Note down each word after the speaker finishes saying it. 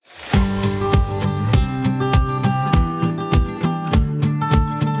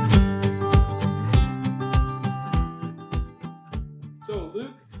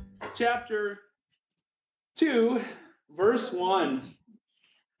chapter 2, verse 1.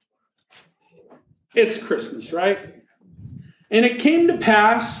 It's Christmas, right? And it came to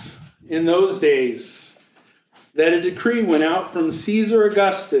pass in those days that a decree went out from Caesar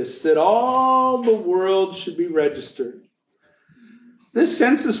Augustus that all the world should be registered. This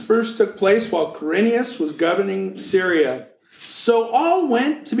census first took place while Quirinius was governing Syria. So all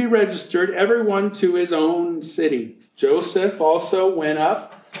went to be registered, everyone to his own city. Joseph also went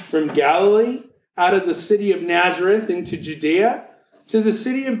up from Galilee, out of the city of Nazareth into Judea, to the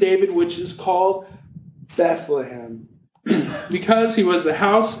city of David, which is called Bethlehem, because he was the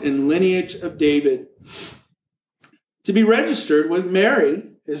house and lineage of David, to be registered with Mary,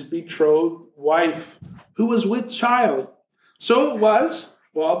 his betrothed wife, who was with child. So it was,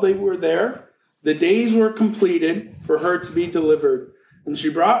 while they were there, the days were completed for her to be delivered. And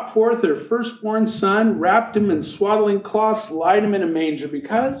she brought forth her firstborn son, wrapped him in swaddling cloths, laid him in a manger,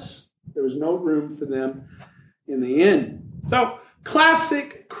 because there was no room for them in the inn. So,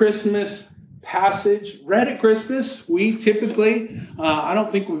 classic Christmas passage. Read at Christmas. We typically, I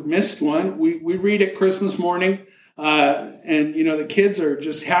don't think we've missed one. We read at Christmas morning. And, the kids are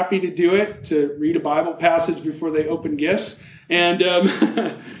just happy to do it, to read a Bible passage before they open gifts. And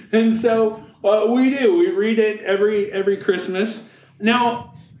and so we do. We read it every Christmas.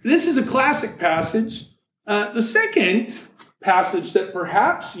 Now, this is a classic passage. The second passage that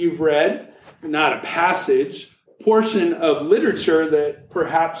perhaps you've read, not a passage, portion of literature that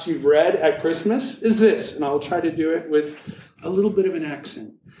perhaps you've read at Christmas is this. And I'll try to do it with a little bit of an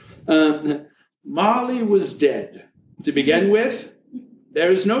accent. Molly was dead. To begin with,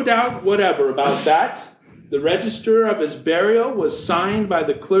 there is no doubt whatever about that. The register of his burial was signed by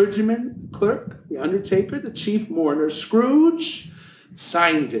the clerk, the undertaker, the chief mourner. Scrooge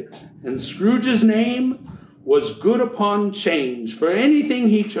signed it. And Scrooge's name was good upon change for anything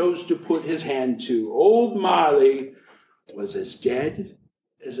he chose to put his hand to. Old Molly was as dead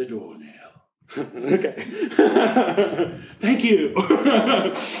as a doornail. Okay. Thank you.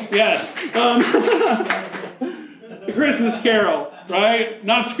 Yes. The Christmas Carol, right?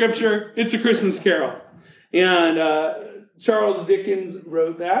 Not scripture. It's a Christmas Carol. And Charles Dickens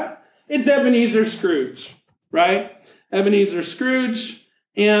wrote that. It's Ebenezer Scrooge, right? Ebenezer Scrooge.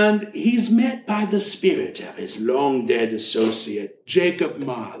 And he's met by the spirit of his long-dead associate, Jacob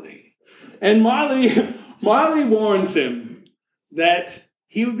Marley. And Marley warns him that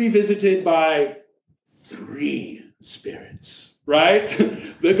he would be visited by 3 spirits, right?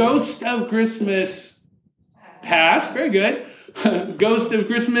 The ghost of Christmas past, very good. Ghost of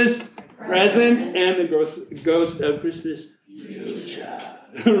Christmas present, and the ghost of Christmas future,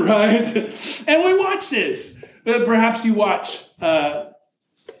 right? And we watch this. Perhaps you watch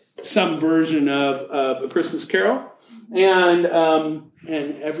some version of A Christmas Carol, and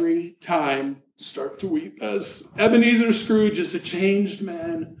every time start to weep as Ebenezer Scrooge is a changed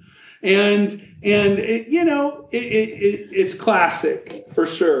man, and it's classic for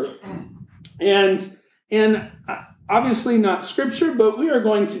sure, and obviously not scripture, but we are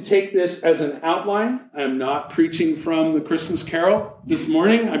going to take this as an outline. I am not preaching from the Christmas Carol this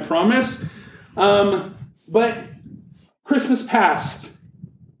morning, I promise, but Christmas past,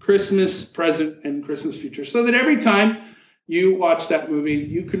 Christmas present, and Christmas future, so that every time you watch that movie,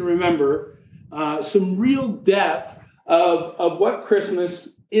 you can remember some real depth of what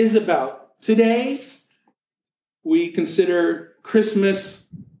Christmas is about. Today, we consider Christmas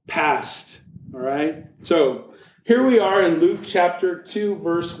past, all right? So here we are in Luke chapter 2,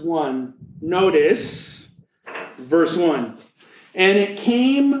 verse 1. Notice verse 1. And it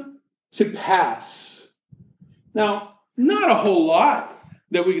came to pass. Now, not a whole lot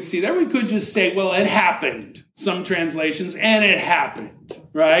that we could see there. We could just say, well, it happened. Some translations, and it happened,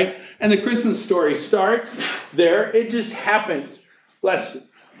 right? And the Christmas story starts there. It just happened. Bless you.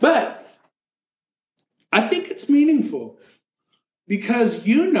 But I think it's meaningful because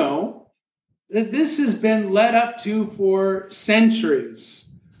you know that this has been led up to for centuries,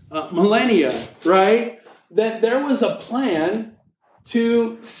 millennia, right? That there was a plan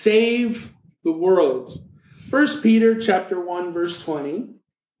to save the world. 1 Peter chapter 1, verse 20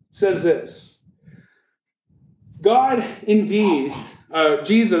 says this. God indeed, that's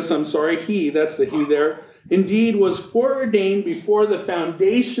the he there, indeed was foreordained before the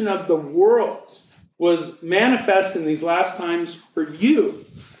foundation of the world was manifest in these last times for you.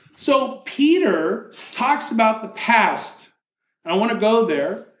 So Peter talks about the past. I want to go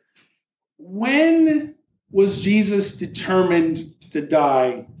there. When was Jesus determined to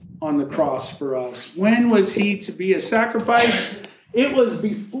die on the cross for us? When was he to be a sacrifice? It was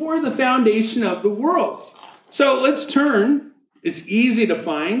before the foundation of the world. So let's turn, it's easy to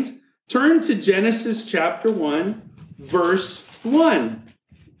find, turn to Genesis chapter 1, verse 1.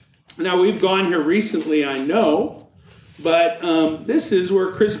 Now, we've gone here recently, I know, but this is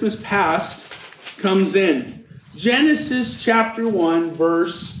where Christmas past comes in. Genesis chapter 1,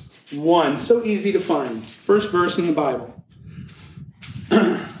 verse 1. So easy to find. First verse in the Bible.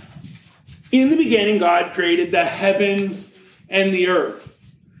 In the beginning, God created the heavens and the earth.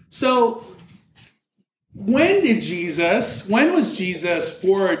 So, when was Jesus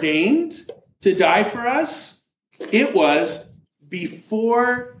foreordained to die for us? It was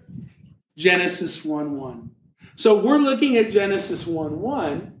before Genesis 1:1. So we're looking at Genesis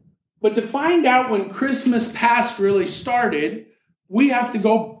 1:1, but to find out when Christmas past really started, we have to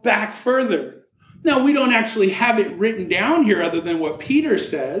go back further. Now, we don't actually have it written down here other than what Peter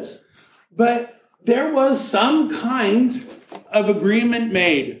says, but there was some kind of agreement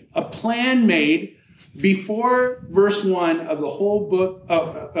made, a plan made before verse 1 of the whole book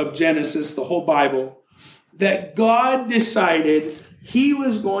of Genesis, the whole Bible, that God decided he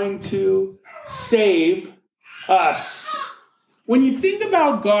was going to save us. When you think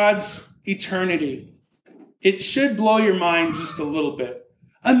about God's eternity, it should blow your mind just a little bit.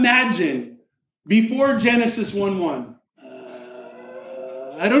 Imagine, before Genesis 1:1,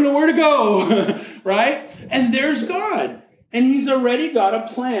 I don't know where to go, right? And there's God, and he's already got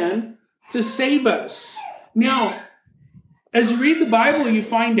a plan to save us. Now, as you read the Bible, you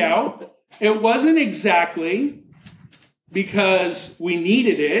find out it wasn't exactly because we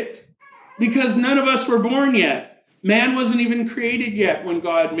needed it, because none of us were born yet. Man wasn't even created yet when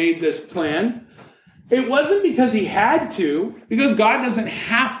God made this plan. It wasn't because he had to, because God doesn't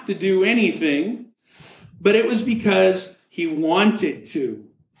have to do anything, but it was because he wanted to.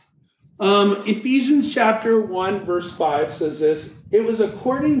 Ephesians chapter 1, verse 5 says this: it was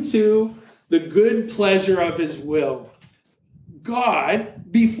according to the good pleasure of his will. God,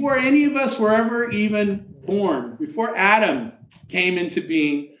 before any of us were ever even born, before Adam came into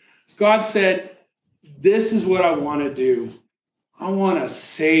being, God said, this is what I want to do. I want to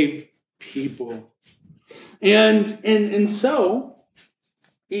save people. And so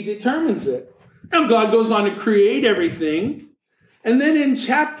he determines it. Now God goes on to create everything. And then in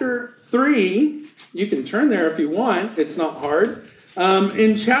chapter 3, you can turn there if you want. It's not hard.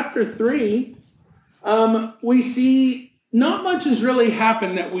 In chapter 3, we see not much has really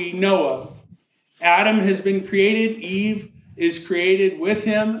happened that we know of. Adam has been created. Eve is created with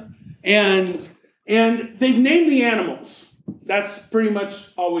him. And they've named the animals. That's pretty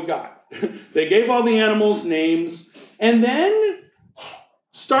much all we got. They gave all the animals names. And then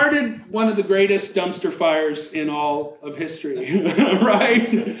started one of the greatest dumpster fires in all of history, right?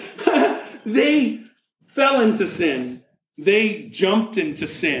 They fell into sin. They jumped into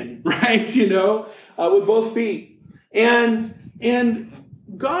sin, right? With both feet. And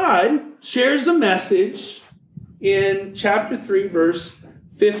God shares a message in chapter 3, verse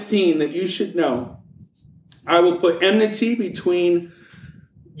 15 that you should know. I will put enmity between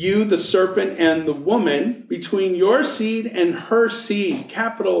you, the serpent, and the woman, between your seed and her seed,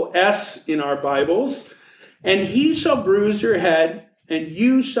 capital S in our Bibles, and he shall bruise your head, and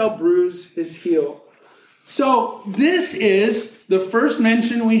you shall bruise his heel. So this is the first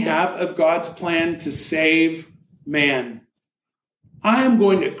mention we have of God's plan to save man. I am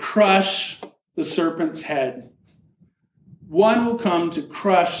going to crush the serpent's head. One will come to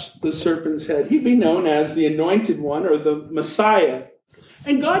crush the serpent's head. He'd be known as the Anointed One or the Messiah.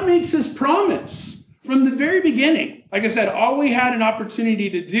 And God makes this promise from the very beginning. Like I said, all we had an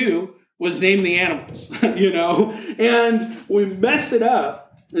opportunity to do was name the animals, and we mess it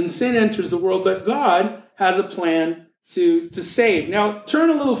up and sin enters the world, but God has a plan to save. Now,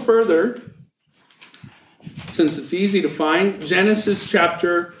 turn a little further, since it's easy to find, Genesis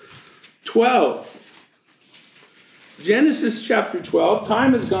chapter 12. Genesis chapter 12,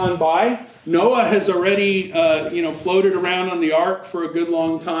 time has gone by. Noah has already, floated around on the ark for a good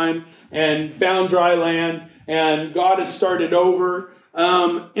long time and found dry land, and God has started over.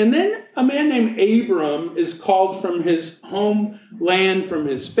 And then a man named Abram is called from his homeland, from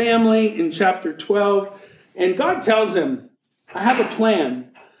his family in chapter 12. And God tells him, I have a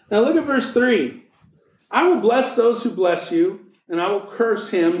plan. Now look at verse 3. I will bless those who bless you, and I will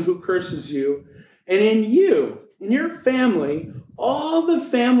curse him who curses you. And in you, in your family, all the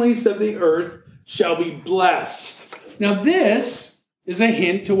families of the earth shall be blessed. Now this is a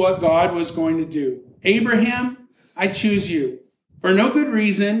hint to what God was going to do. Abraham, I choose you. For no good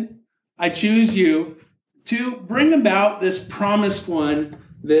reason, I choose you to bring about this promised one,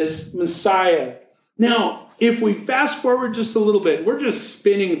 this Messiah. Now, if we fast forward just a little bit, we're just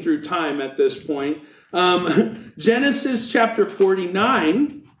spinning through time at this point. Genesis chapter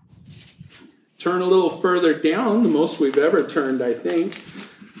 49, turn a little further down, the most we've ever turned, I think.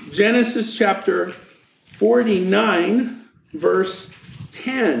 Genesis chapter 49, verse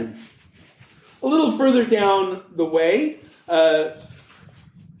 10. A little further down the way,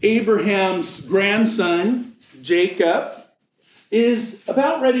 Abraham's grandson, Jacob, is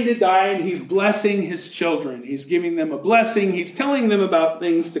about ready to die, and he's blessing his children. He's giving them a blessing. He's telling them about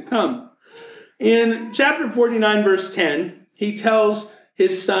things to come. In chapter 49, verse 10, he tells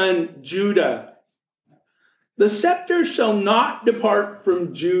his son Judah, "The scepter shall not depart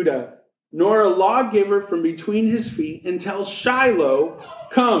from Judah, nor a lawgiver from between his feet, until Shiloh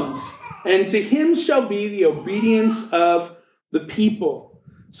comes, and to him shall be the obedience of the people."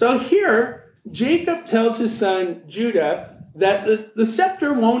 So here, Jacob tells his son Judah that the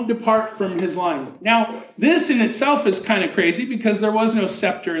scepter won't depart from his line. Now, this in itself is kind of crazy because there was no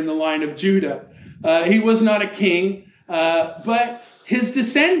scepter in the line of Judah. He was not a king, but his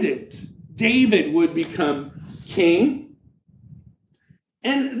descendant, David, would become king.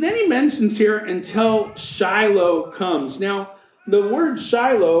 And then he mentions here, until Shiloh comes. Now, the word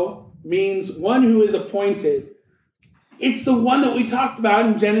Shiloh means one who is appointed. It's the one that we talked about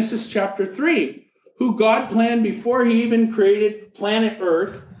in Genesis chapter 3. Who God planned before he even created planet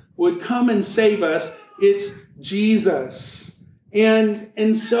Earth would come and save us. It's Jesus.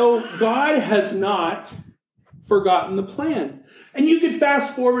 And so God has not forgotten the plan. And you could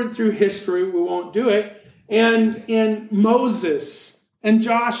fast forward through history, we won't do it, and Moses and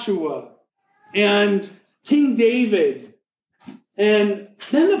Joshua and King David and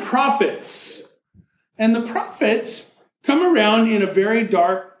then the prophets. And the prophets come around in a very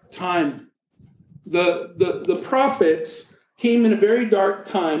dark time. The prophets came in a very dark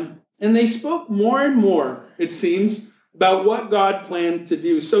time, and they spoke more and more, it seems, about what God planned to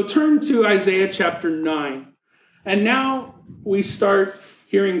do. So turn to Isaiah chapter 9. And now we start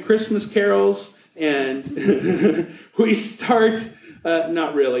hearing Christmas carols, and we start,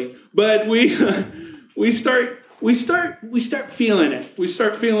 not really, but we start feeling it. We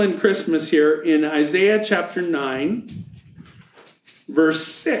start feeling Christmas here in Isaiah chapter 9, verse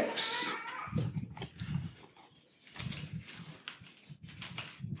 6.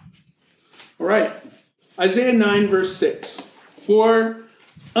 All right, Isaiah 9, verse 6. "For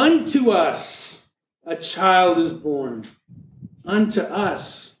unto us a child is born, unto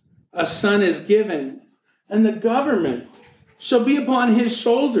us a son is given, and the government shall be upon his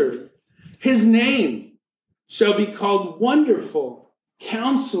shoulder. His name shall be called Wonderful,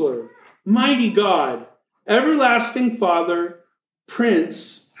 Counselor, Mighty God, Everlasting Father,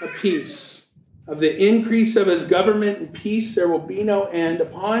 Prince of Peace. Of the increase of his government and peace there will be no end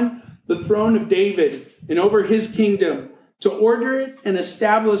upon the throne of David and over his kingdom, to order it and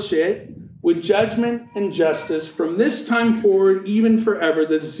establish it with judgment and justice from this time forward, even forever.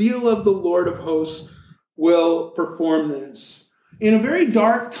 The zeal of the Lord of hosts will perform this." In a very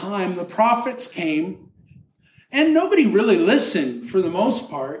dark time, the prophets came, and nobody really listened for the most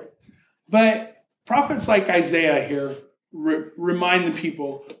part. But prophets like Isaiah here remind the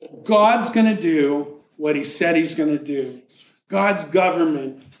people, God's going to do what he said he's going to do. God's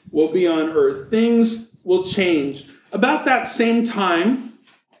government will be on earth. Things will change. About that same time,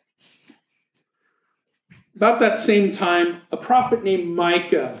 a prophet named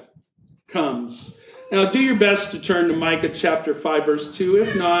Micah comes. Now, do your best to turn to Micah chapter 5, verse 2.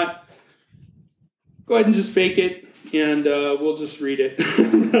 If not, go ahead and just fake it, and we'll just read it.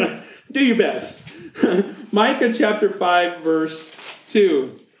 Do your best. Micah chapter 5, verse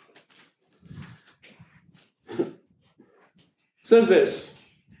 2. Says this,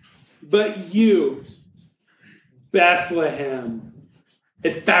 "But you, Bethlehem,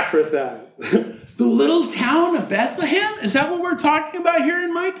 Ephrathah," the little town of Bethlehem? Is that what we're talking about here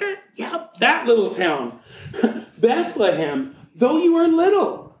in Micah? Yep, that little town. "Bethlehem, though you are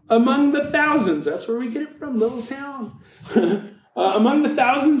little among the thousands," that's where we get it from, little town. "Among the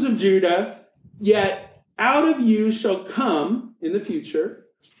thousands of Judah, yet out of you shall come, in the future,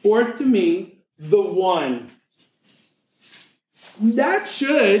 forth to me the one." That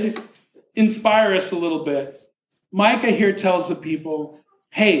should inspire us a little bit. Micah here tells the people,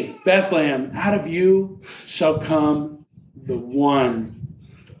 hey, Bethlehem, out of you shall come the one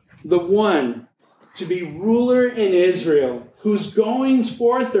to be ruler in Israel, whose goings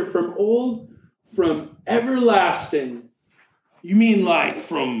forth are from everlasting. You mean like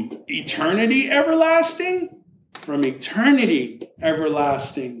from eternity everlasting? From eternity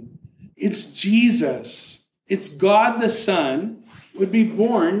everlasting. It's Jesus. It's God the Son would be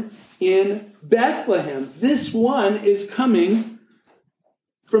born in Bethlehem. This one is coming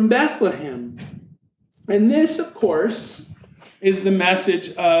from Bethlehem. And this, of course, is the message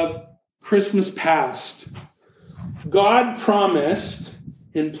of Christmas past. God promised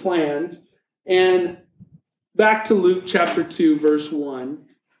and planned, and back to Luke chapter 2, verse 1.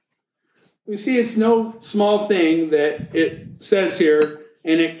 We see it's no small thing that it says here,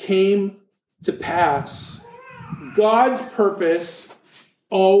 and it came to pass. God's purpose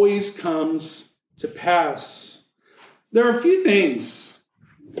always comes to pass. There are a few things.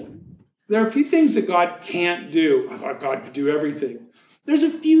 There are a few things that God can't do. I thought God could do everything. There's a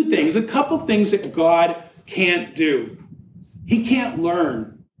few things, a couple things that God can't do. He can't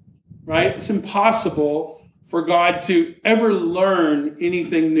learn, right? It's impossible for God to ever learn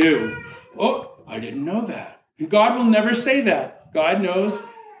anything new. Oh, I didn't know that. And God will never say that. God knows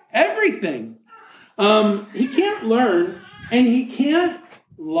everything. He can't learn, and he can't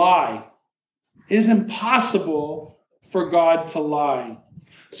lie. It is impossible for God to lie.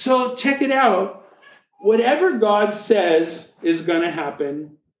 So check it out. Whatever God says is going to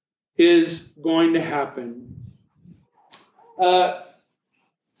happen is going to happen.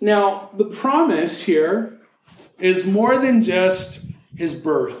 Now, the promise here is more than just his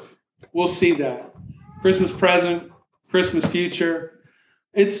birth. We'll see that. Christmas present, Christmas future.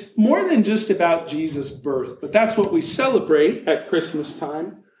 It's more than just about Jesus' birth, but that's what we celebrate at Christmas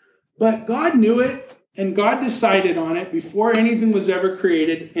time. But God knew it, and God decided on it before anything was ever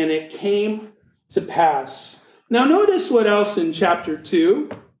created, and it came to pass. Now notice what else in chapter 2.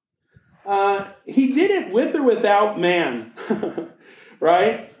 He did it with or without man,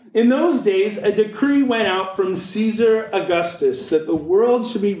 right? In those days, a decree went out from Caesar Augustus that the world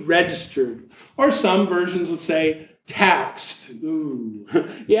should be registered, or some versions would say taxed. Ooh.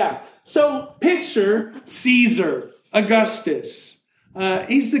 Yeah. So picture Caesar Augustus.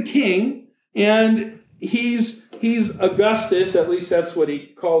 He's the king, and he's Augustus. At least that's what he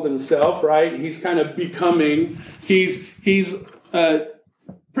called himself, right? He's kind of becoming. He's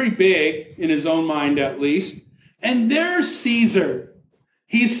pretty big in his own mind, at least. And there's Caesar.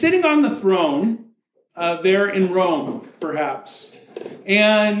 He's sitting on the throne there in Rome, perhaps.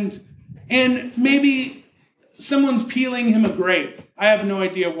 And maybe someone's peeling him a grape. I have no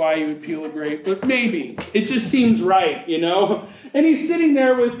idea why you would peel a grape, but maybe. It just seems right, you know? And he's sitting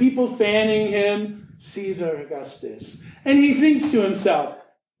there with people fanning him, Caesar Augustus. And he thinks to himself,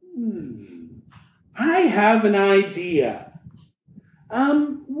 I have an idea.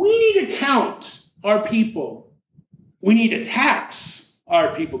 We need to count our people. We need to tax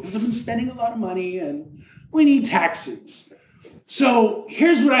our people because they've been spending a lot of money and we need taxes. So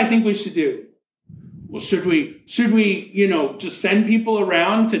here's what I think we should do. Well, should we, just send people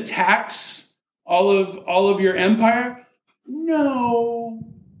around to tax all of your empire? No,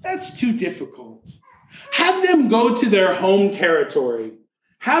 that's too difficult. Have them go to their home territory.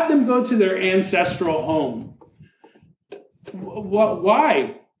 Have them go to their ancestral home.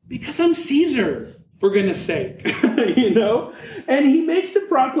 Why? Because I'm Caesar, for goodness sake, And he makes a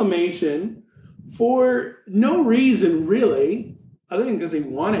proclamation for no reason, really, other than because he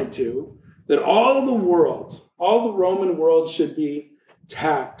wanted to, that all the Roman world should be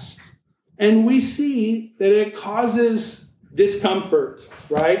taxed. And we see that it causes discomfort,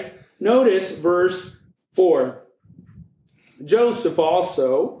 right? Notice verse 4. Joseph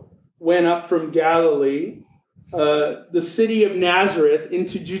also went up from Galilee, the city of Nazareth,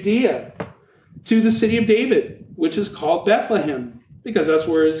 into Judea, to the city of David, which is called Bethlehem, because that's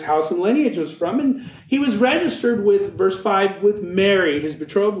where his house and lineage was from. And he was registered with, verse 5, with Mary, his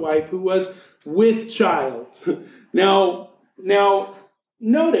betrothed wife, who was with child. Now,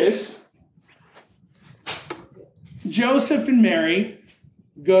 notice, Joseph and Mary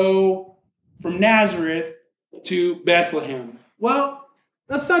go from Nazareth to Bethlehem. Well,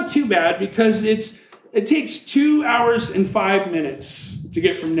 that's not too bad because it takes 2 hours and 5 minutes to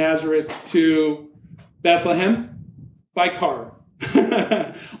get from Nazareth to Bethlehem by car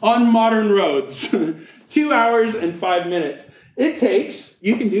on modern roads. 2 hours and 5 minutes. It takes,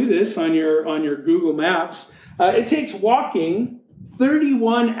 you can do this on your Google Maps, it takes walking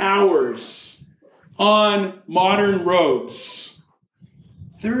 31 hours on modern roads.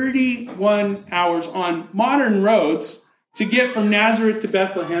 31 hours on modern roads to get from Nazareth to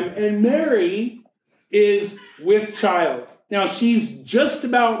Bethlehem. And Mary is with child. Now, she's just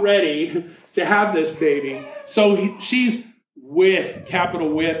about ready to have this baby. So she's with, capital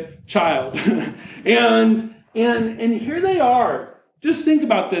with, child. And here they are. Just think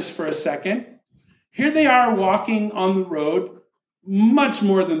about this for a second. Here they are walking on the road, much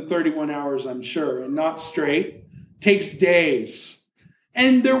more than 31 hours, I'm sure, and not straight. Takes days.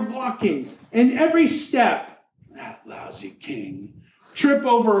 And they're walking. And every step, that lousy king, trip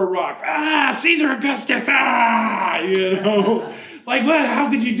over a rock. Caesar Augustus, Like, well, how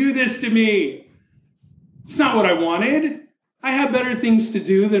could you do this to me? It's not what I wanted. I have better things to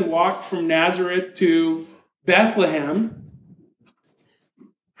do than walk from Nazareth to Bethlehem.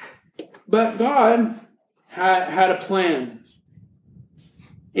 But God had a plan.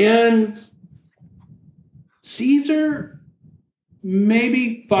 And Caesar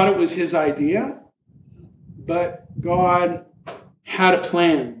maybe thought it was his idea, but God had a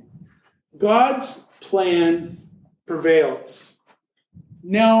plan. God's plan prevails.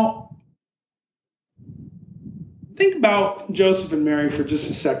 Now, think about Joseph and Mary for just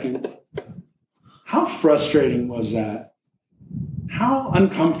a second. How frustrating was that? How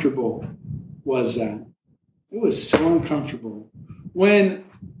uncomfortable was that? It was so uncomfortable. When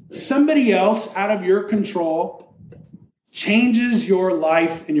somebody else out of your control changes your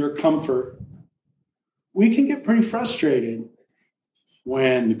life and your comfort, we can get pretty frustrated.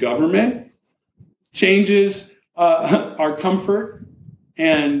 When the government changes our comfort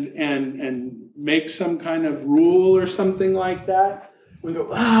and makes some kind of rule or something like that, we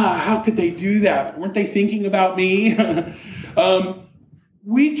go, how could they do that? Weren't they thinking about me?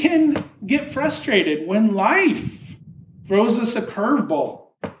 We can get frustrated when life throws us a curveball,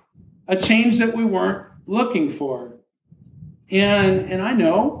 a change that we weren't looking for. And I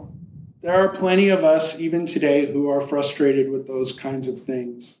know there are plenty of us even today who are frustrated with those kinds of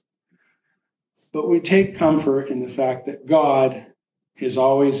things. But we take comfort in the fact that God is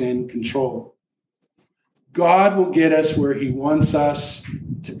always in control. God will get us where he wants us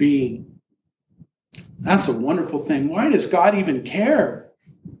to be. That's a wonderful thing. Why does God even care?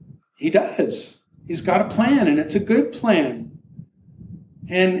 He does. He's got a plan, and it's a good plan.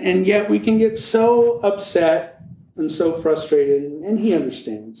 And yet we can get so upset and so frustrated, and he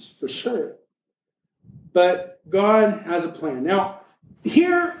understands, for sure. But God has a plan. Now,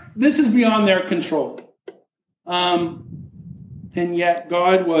 here, this is beyond their control. And yet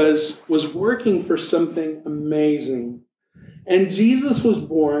God was working for something amazing. And Jesus was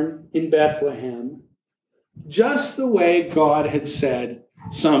born in Bethlehem just the way God had said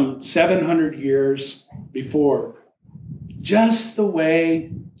some 700 years before. Just the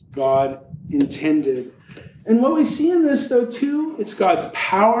way God intended. And what we see in this, though, too, it's God's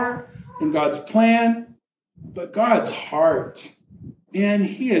power and God's plan, but God's heart. And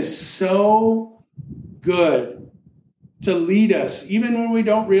he is so good to lead us, even when we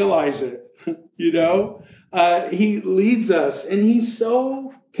don't realize it. He leads us, and he's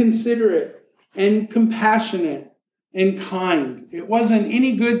so considerate and compassionate and kind. It wasn't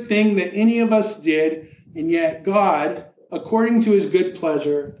any good thing that any of us did, and yet God, according to his good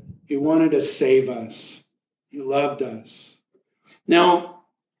pleasure, he wanted to save us. He loved us. Now,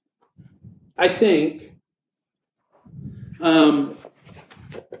 I think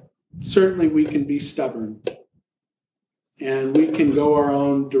certainly we can be stubborn, and we can go our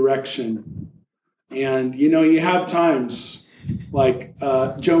own direction. And, you have times like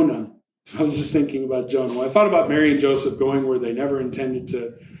Jonah. I was just thinking about Jonah. Well, I thought about Mary and Joseph going where they never intended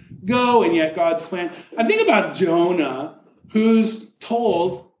to go, and yet God's plan. I think about Jonah, who's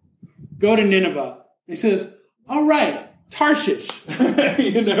told, go to Nineveh. He says, all right, Tarshish, and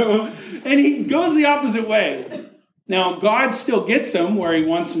he goes the opposite way. Now, God still gets him where he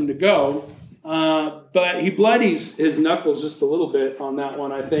wants him to go, but he bloodies his knuckles just a little bit on that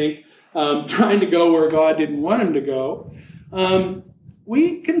one, I think, trying to go where God didn't want him to go.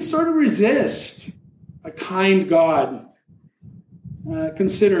 We can sort of resist a kind God, a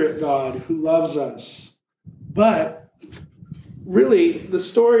considerate God who loves us. But really, the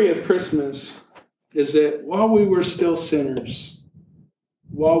story of Christmas is that while we were still sinners,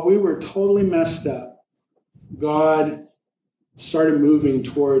 while we were totally messed up, God started moving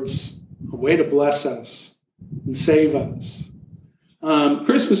towards a way to bless us and save us.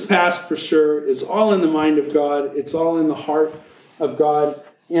 Christmas past, for sure, is all in the mind of God. It's all in the heart of God.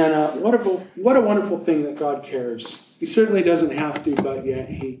 And what a wonderful thing that God cares. He certainly doesn't have to, but yet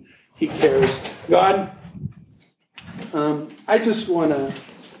he cares. God, I just want to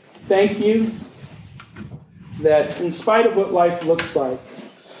thank you that in spite of what life looks like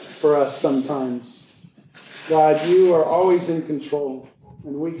for us sometimes, God, you are always in control,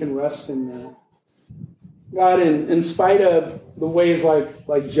 and we can rest in that. God, in spite of the ways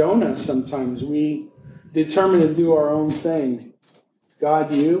like Jonah sometimes, we determine to do our own thing.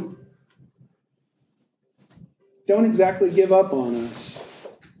 God, you don't exactly give up on us.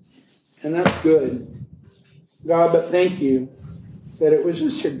 And that's good. God, but thank you that it was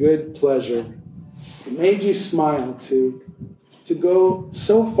just your good pleasure. It made you smile to go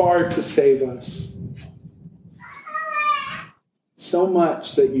so far to save us. So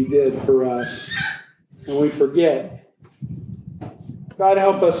much that you did for us. And we forget. God,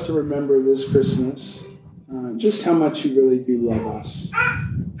 help us to remember this Christmas just how much you really do love us.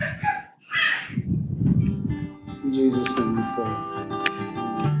 In Jesus' name we pray.